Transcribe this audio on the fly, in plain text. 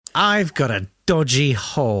I've got a dodgy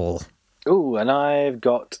hole. Ooh, and I've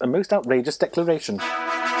got a most outrageous declaration.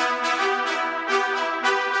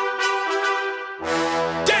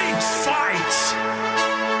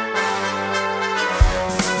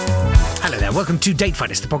 Hello there, welcome to Date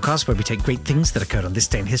Fight. It's the podcast where we take great things that occurred on this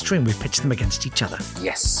day in history and we pitch them against each other.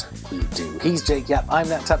 Yes, we do. He's Jake Yapp, I'm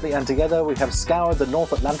Natt Tapley, and together we have scoured the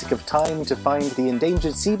North Atlantic of time to find the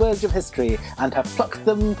endangered seabirds of history and have plucked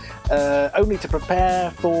them only to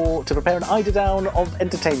prepare an eiderdown of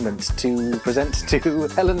entertainment to present to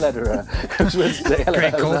Helen Lederer.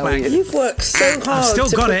 Great callback. You've worked so hard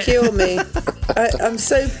to procure me. I'm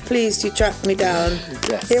so pleased you tracked me down.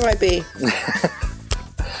 Yes. Here I be.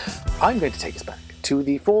 I'm going to take us back to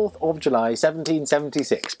the 4th of July,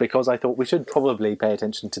 1776, because I thought we should probably pay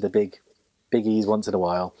attention to the biggies once in a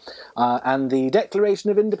while. And the Declaration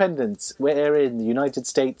of Independence, wherein the United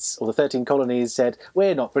States, or the 13 colonies, said,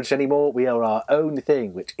 we're not British anymore, we are our own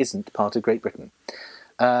thing, which isn't part of Great Britain.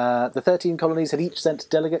 The 13 colonies had each sent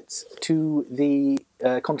delegates to the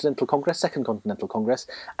Continental Congress, Second Continental Congress,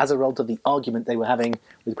 as a result of the argument they were having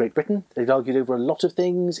with Great Britain. They'd argued over a lot of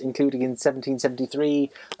things, including in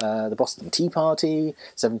 1773, the Boston Tea Party,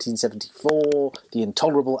 1774, the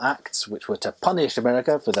Intolerable Acts, which were to punish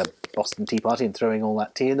America for the Boston Tea Party and throwing all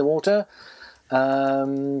that tea in the water.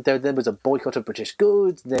 There was a boycott of British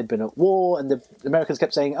goods, they'd been at war, and the Americans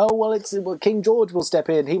kept saying, King George will step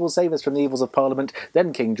in, he will save us from the evils of Parliament.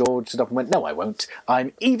 Then King George stood up and went, no, I won't,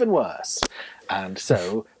 I'm even worse. And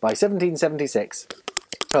so, by 1776,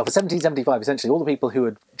 for 1775, essentially, all the people who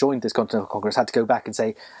had joined this Continental Congress had to go back and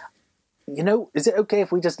say, is it okay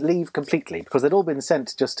if we just leave completely? Because they'd all been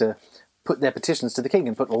sent just to put their petitions to the king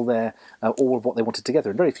and put all of what they wanted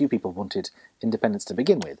together. And very few people wanted independence to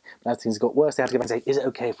begin with. But as things got worse, they had to go back and say, is it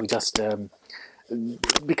okay if we just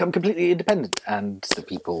become completely independent? And the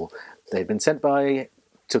people they'd been sent by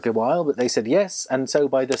took a while, but they said yes. And so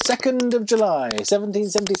by the 2nd of July,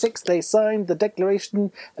 1776, they signed the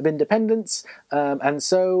Declaration of Independence. And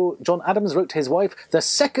so John Adams wrote to his wife, the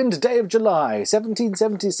 2nd day of July,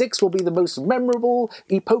 1776 will be the most memorable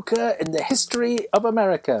epocha in the history of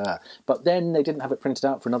America. But then they didn't have it printed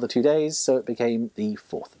out for another 2 days, so it became the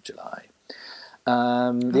 4th of July.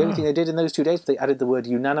 The only thing they did in those 2 days, they added the word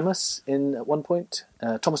unanimous in at one point.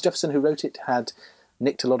 Thomas Jefferson, who wrote it, had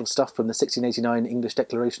nicked a lot of stuff from the 1689 English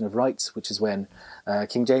Declaration of Rights, which is when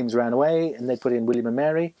King James ran away and they put in William and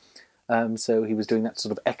Mary. So he was doing that to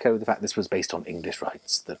sort of echo the fact this was based on English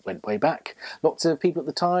rights that went way back. Lots of people at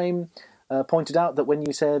the time pointed out that when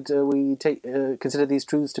you said consider these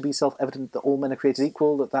truths to be self-evident that all men are created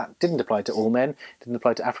equal, that didn't apply to all men, didn't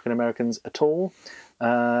apply to African Americans at all.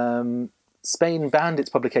 Spain banned its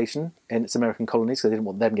publication in its American colonies because they didn't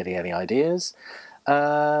want them getting any ideas.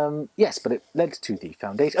 Yes, but it led to the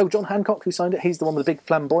foundation. Oh, John Hancock, who signed it, he's the one with the big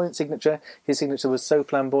flamboyant signature. His signature was so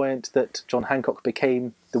flamboyant that John Hancock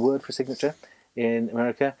became the word for signature in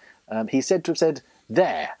America. He's said to have said,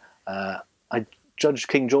 I judge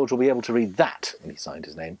King George will be able to read that, when he signed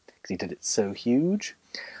his name, because he did it so huge.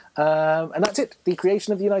 And that's it. The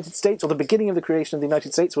creation of the United States, or the beginning of the creation of the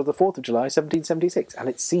United States, was the 4th of July, 1776. And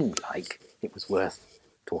it seemed like it was worth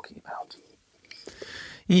talking about.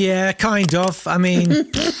 Yeah, kind of. I mean,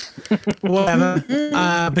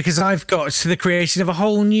 whatever. Because I've got the creation of a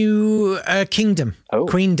whole new kingdom,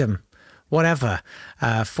 queendom, whatever.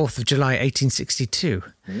 4th of July, 1862.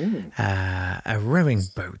 A rowing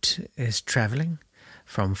boat is travelling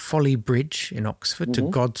from Folly Bridge in Oxford to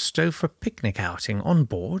Godstow for a picnic outing. On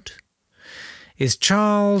board is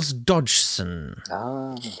Charles Dodgson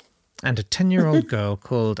and a 10-year-old girl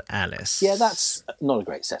called Alice. Yeah, that's not a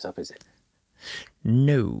great setup, is it?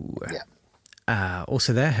 No. Yeah.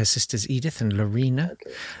 Also there, her sisters Edith and Lorena.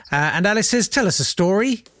 Okay. And Alice says, tell us a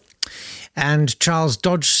story. And Charles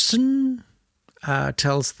Dodgson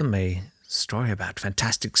tells them a story about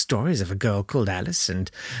fantastic stories of a girl called Alice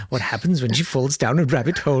and what happens when she falls down a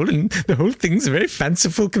rabbit hole, and the whole thing's a very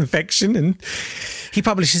fanciful confection. And he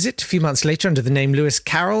publishes it a few months later under the name Lewis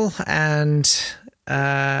Carroll, and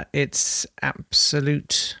it's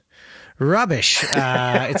absolute rubbish.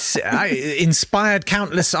 It's inspired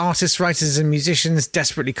countless artists, writers and musicians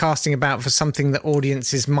desperately casting about for something that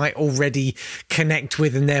audiences might already connect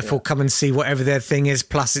with and therefore come and see whatever their thing is,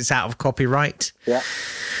 plus it's out of copyright. Yeah.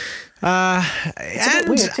 It's a bit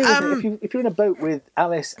weird too, if you're in a boat with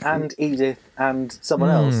Alice and Edith and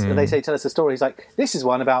someone else, and they say, tell us a story, it's like, this is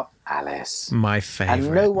one about Alice. My favourite.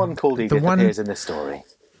 And no one called Edith appears in this story.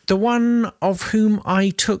 The one of whom I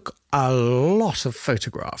took a lot of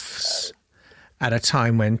photographs at a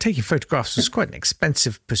time when taking photographs was quite an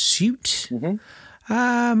expensive pursuit.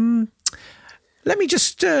 Let me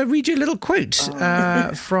just read you a little quote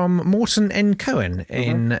from Morton N. Cohen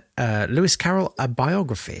in Lewis Carroll, A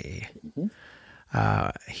Biography.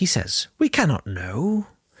 He says, "We cannot know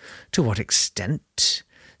to what extent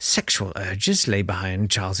sexual urges lay behind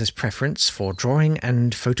Charles's preference for drawing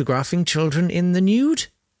and photographing children in the nude."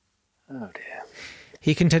 Oh, dear.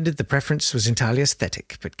 He contended the preference was entirely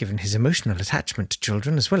aesthetic, but given his emotional attachment to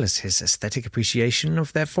children as well as his aesthetic appreciation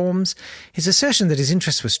of their forms, his assertion that his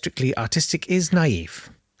interests were strictly artistic is naive.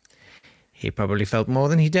 He probably felt more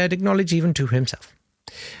than he dared acknowledge even to himself.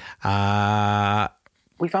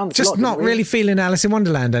 We found this just a lot, not really feeling Alice in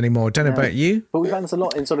Wonderland anymore. Don't know about you. But we found this a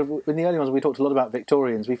lot in the early ones. We talked a lot about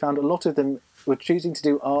Victorians. We found a lot of them were choosing to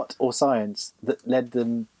do art or science that led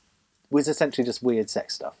them was essentially just weird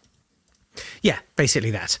sex stuff. Yeah,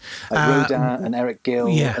 basically that. Like Rodin and Eric Gill.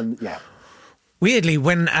 Yeah. And, yeah. Weirdly,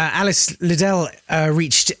 when Alice Liddell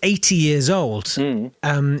reached 80 years old, there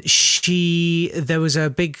was a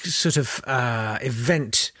big sort of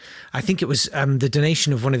event. I think it was the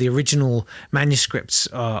donation of one of the original manuscripts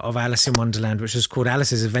of Alice in Wonderland, which was called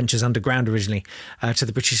Alice's Adventures Underground originally, to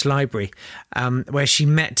the British Library, where she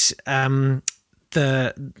met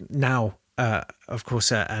the now, of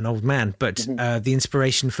course, an old man, but the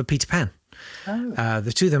inspiration for Peter Pan. Oh.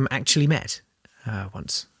 The two of them actually met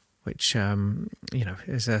once, which,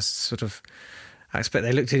 is a sort of... I expect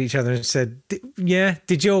they looked at each other and said,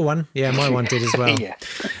 did your one? Yeah, my one did as well. Yeah.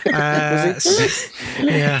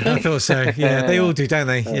 Yeah, I thought so. Yeah, they all do, don't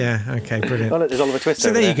they? Yeah, okay, brilliant. Oh, look, there's Oliver Twist.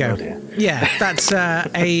 So there you go. Oh, yeah, that's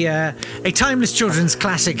a timeless children's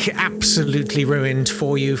classic absolutely ruined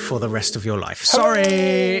for you for the rest of your life.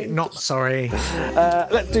 Sorry, not sorry.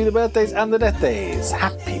 Let's do the birthdays and the death days.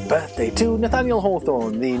 Happy birthday to Nathaniel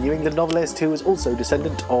Hawthorne, the New England novelist who is also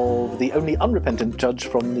descendant of the only unrepentant judge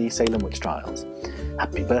from the Salem witch trials.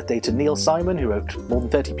 Happy birthday to Neil Simon, who wrote more than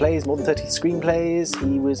 30 plays, more than 30 screenplays.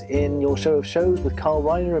 He was in Your Show of Shows with Carl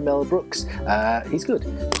Reiner and Mel Brooks. He's good.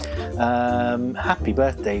 Happy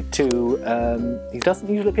birthday to... he doesn't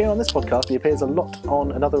usually appear on this podcast, but he appears a lot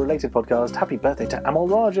on another related podcast. Happy birthday to Amal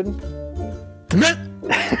Rajan.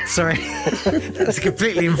 Sorry, that's a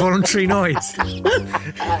completely involuntary noise. I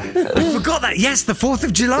forgot that. Yes, the 4th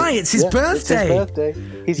of July. It's his birthday. It's his birthday.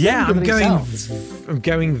 He's younger than he sounds. I'm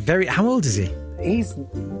going very... How old is he? He's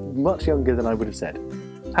much younger than I would have said.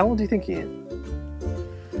 How old do you think he is?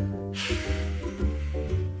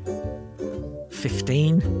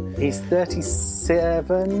 15. He's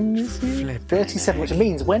 37. 37, which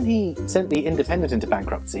means when he sent the Independent into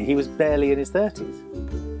bankruptcy, he was barely in his 30s.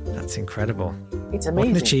 That's incredible. It's amazing. What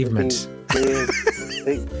an achievement.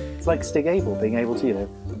 It's like Stig Abel being able to,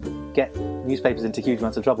 get newspapers into huge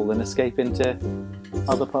amounts of trouble and escape into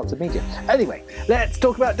other parts of media. Anyway, let's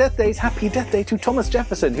talk about death days. Happy death day to Thomas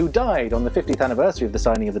Jefferson, who died on the 50th anniversary of the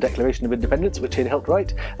signing of the Declaration of Independence, which he'd helped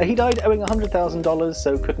write. He died owing $100,000,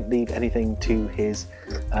 so couldn't leave anything to his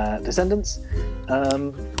descendants.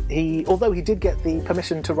 Although he did get the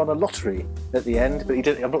permission to run a lottery at the end, but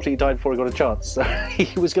I'm not sure he died before he got a chance. So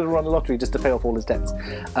he was going to run a lottery just to pay off all his debts.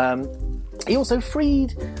 He also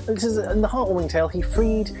freed, this is in the heartwarming tale, he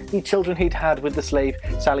freed the children he'd had with the slave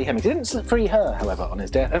Sally Hemings. He didn't free her, however, on his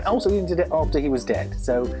death, and also he did it after he was dead.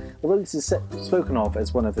 So, although this is spoken of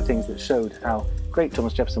as one of the things that showed how great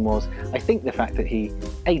Thomas Jefferson was, I think the fact that he,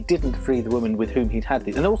 didn't free the woman with whom he'd had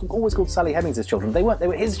these, and they're always called Sally Hemings' children. They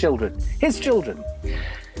were his children. His children!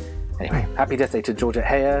 Anyway, happy death day to Georgette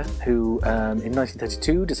Heyer, who in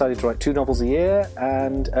 1932 decided to write 2 novels a year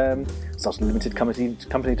and started a limited company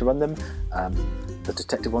to run them. The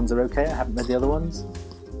detective ones are okay. I haven't read the other ones.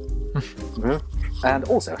 And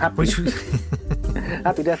also, happy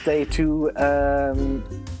death day to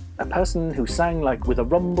a person who sang with a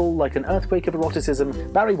rumble like an earthquake of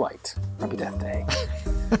eroticism, Barry White. Happy death day.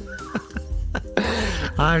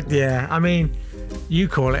 You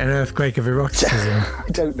call it an earthquake of eroticism. I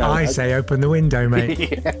don't know. I say open the window,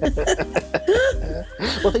 mate.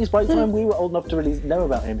 Well, things by the time we were old enough to really know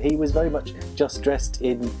about him, he was very much just dressed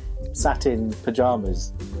in satin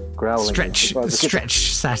pyjamas, growling.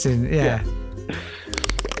 Stretch satin, yeah.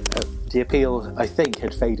 The appeal, I think,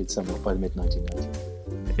 had faded somewhat by the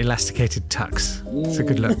mid-1990s. Elasticated tux. It's a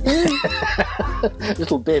good look.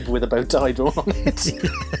 Little bib with a bow tie drawn on it.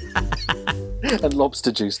 And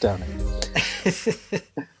lobster juice down it.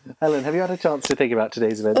 Helen, have you had a chance to think about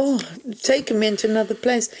today's event? Oh, taken me into another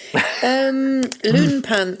place. Loon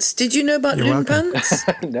pants. Did you know about loon pants?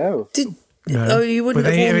 No. No. Oh, you wouldn't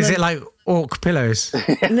have worn them. Is it like orc pillows?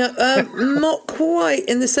 No, not quite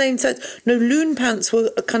in the same sense. No, loon pants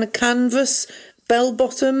were a kind of canvas bell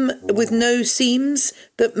bottom with no seams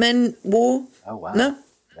that men wore. Oh, wow. No?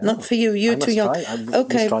 Not for you. You're too young.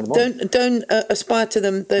 Okay, don't aspire to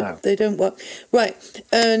them. They don't work. Right,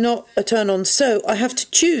 not a turn on. So I have to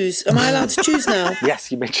choose. Am I allowed to choose now?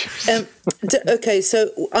 Yes, you may choose. Okay, so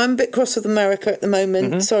I'm a bit cross with America at the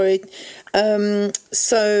moment. Sorry. And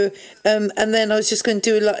then I was just going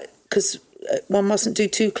to do because one mustn't do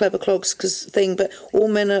two clever clogs but all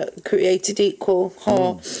men are created equal.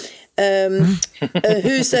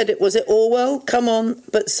 Who said it? Was it Orwell? Come on,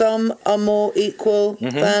 but some are more equal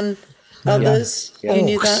than others. Yeah. You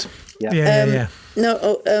knew that? Yeah.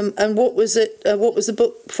 No, and what was it? What was the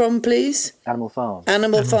book from, please? Animal Farm.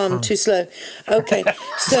 Animal Farm. Too slow. Okay,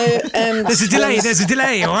 so there's a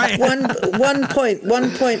delay. All right. One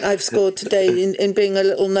point I've scored today in being a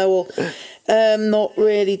little know-all. Not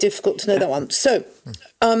really difficult to know that one. So,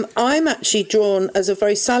 I'm actually drawn as a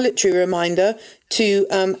very salutary reminder to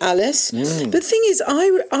Alice. But the thing is,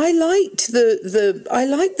 I liked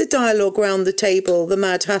the dialogue around the table, the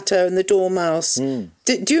Mad Hatter and the Dormouse.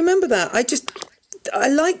 Do you remember that? I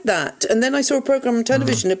liked that. And then I saw a programme on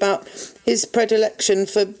television about his predilection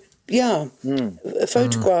for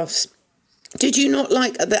photographs. Did you not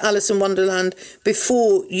like the Alice in Wonderland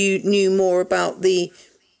before you knew more about the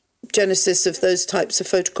genesis of those types of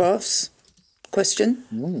photographs? Question.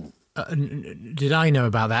 Did I know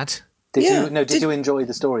about that? Did you enjoy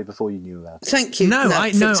the story before you knew about it? Thank you.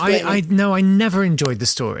 I never enjoyed the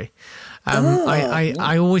story.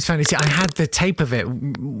 I always found it. I had the tape of it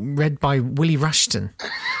read by Willie Rushton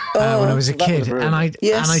when I was a kid, and I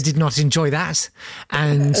did not enjoy that.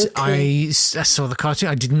 And I saw the cartoon.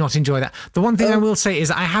 I did not enjoy that. The one thing I will say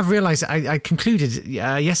is I have realised. I concluded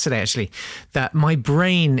yesterday actually that my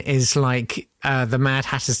brain is like the Mad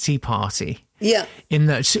Hatter's Tea Party. Yeah. In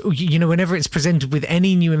that, whenever it's presented with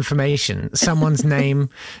any new information, someone's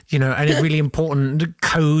name, and a really important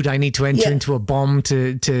code I need to enter into a bomb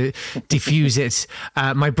to defuse it,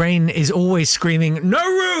 my brain is always screaming, "No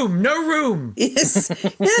room, no room."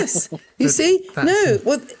 Yes. You see? No.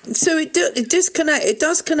 Well, so it does connect. It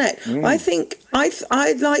does connect. I think I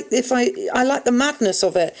like I like the madness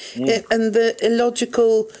of it and the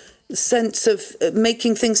illogical sense of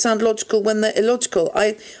making things sound logical when they're illogical.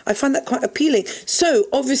 I find that quite appealing. So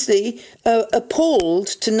obviously appalled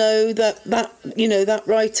to know that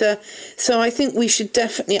writer. So I think we should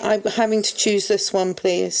definitely. I'm having to choose this one,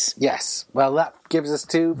 please. Yes. Well, that gives us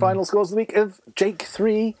two final scores of the week of Jake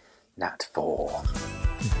 3, Natt 4.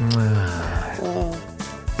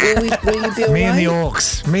 Will you be all right?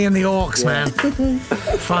 Me and the orcs, man.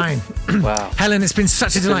 Fine. Wow. Helen, it's been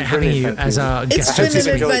such a delight having you as our guest. It's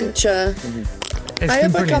been an adventure. I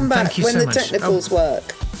hope I come back when the technicals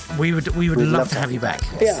work. We would love to have you back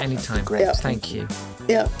anytime. Great. Yeah. Thank you.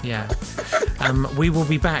 Yeah. We will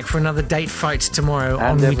be back for another date fight tomorrow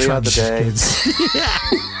and on every other day. Kids.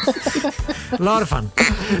 A lot of fun.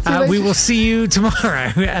 We will see you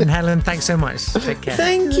tomorrow. And Helen, thanks so much. Take care.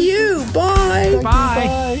 Thank you. Bye.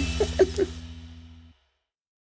 Bye.